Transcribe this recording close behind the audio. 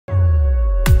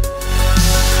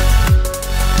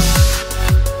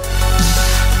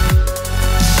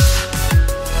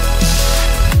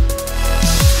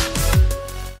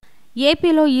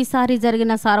ఏపీలో ఈసారి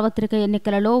జరిగిన సార్వత్రిక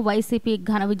ఎన్నికలలో వైసీపీ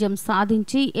ఘన విజయం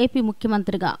సాధించి ఏపీ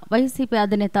ముఖ్యమంత్రిగా వైసీపీ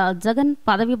అధినేత జగన్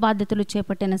పదవి బాధ్యతలు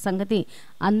చేపట్టిన సంగతి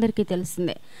అందరికీ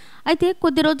తెలిసిందే. అయితే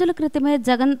కొద్ది రోజుల క్రితమే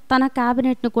జగన్ తన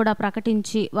కేబినెట్ను కూడా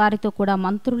ప్రకటించి వారితో కూడా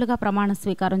మంత్రులుగా ప్రమాణ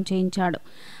స్వీకారం చేయించాడు.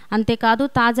 అంతేకాదు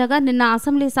తాజాగా నిన్న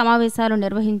అసెంబ్లీ సమావేశాలు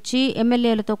నిర్వహించి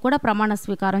ఎమ్మెల్యేలతో కూడా ప్రమాణ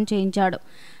స్వీకారం చేయించాడు.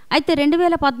 అయితే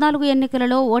 2014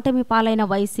 ఎన్నికలలో ఓటమి పాలైన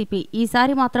వైసీపీ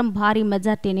ఈసారి మాత్రం భారీ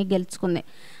మెజార్టీని గెలుచుకుంది.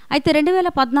 అయితే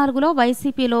 2014లో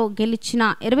వైసీపీలో గెలిచిన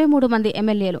 23 మంది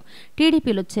ఎమ్మెల్యేలు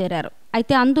టీడీపీలో చేరారు.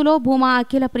 అయితే అందులో భూమా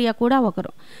అఖిల ప్రియ కూడా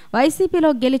ఒకరు. వైసీపీలో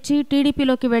గెలిచి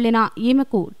టీడీపీలోకి వెళ్లిన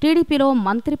ఈమెకు టీడీపీలో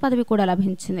మంత్రి పదవి కూడా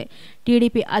లభించింది.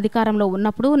 టీడీపీ అధికారంలో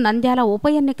ఉన్నప్పుడు నంద్యాల ఉప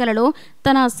ఎన్నికలలో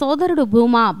తన సోదరుడు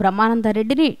భూమా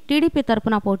రెడ్డిని టీడీపీ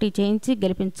తరపున పోటీ చేయించి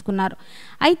గెలిపించుకున్నారు.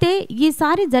 అయితే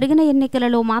ఈసారి జరిగిన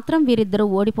ఎన్నికలలో మాత్రం వీరిద్దరూ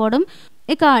ఓడిపోవడం,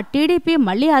 ఇక టీడీపీ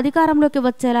మళ్లీ అధికారంలోకి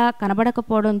వచ్చేలా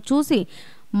కనబడకపోవడం చూసి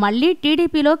మళ్లీ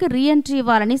టీడీపీలోకి రీఎంట్రీ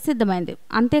ఇవ్వాలని సిద్ధమైంది.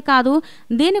 అంతేకాదు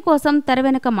దీనికోసం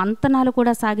తెరవెనుక మంతనాలు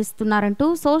కూడా సాగిస్తున్నారంటూ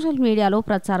సోషల్ మీడియాలో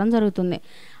ప్రచారం జరుగుతుంది.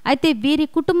 అయితే వీరి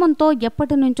కుటుంబంతో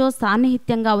ఎప్పటి నుంచో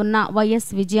సాన్నిహిత్యంగా ఉన్న వైఎస్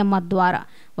విజయమ్మ ద్వారా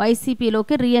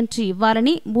వైసీపీలోకి రీఎంట్రీ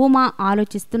ఇవ్వాలని భూమా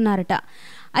ఆలోచిస్తున్నారట.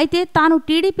 అయితే తాను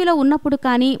టీడీపీలో ఉన్నప్పుడు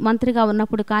కానీ మంత్రిగా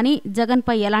ఉన్నప్పుడు కానీ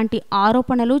జగన్పై ఎలాంటి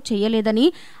ఆరోపణలు చేయలేదని,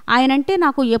 ఆయనంటే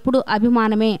నాకు ఎప్పుడు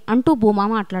అభిమానమే అంటూ భూమా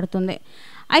మాట్లాడుతుంది.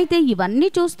 అయితే ఇవన్నీ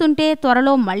చూస్తుంటే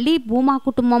త్వరలో మళ్లీ భూమా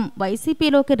కుటుంబం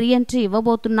వైసీపీలోకి రీఎంట్రీ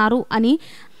ఇవ్వబోతున్నారు అని,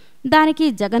 దానికి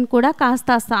జగన్ కూడా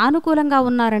కాస్త సానుకూలంగా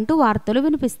ఉన్నారంటూ వార్తలు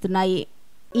వినిపిస్తున్నాయి.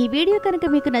 ఈ వీడియో కనుక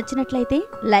మీకు నచ్చినట్లయితే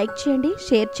లైక్ చేయండి,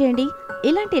 షేర్ చేయండి.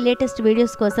 ఇలాంటి లేటెస్ట్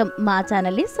వీడియోస్ కోసం మా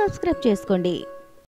ఛానల్ని సబ్స్క్రైబ్ చేసుకోండి.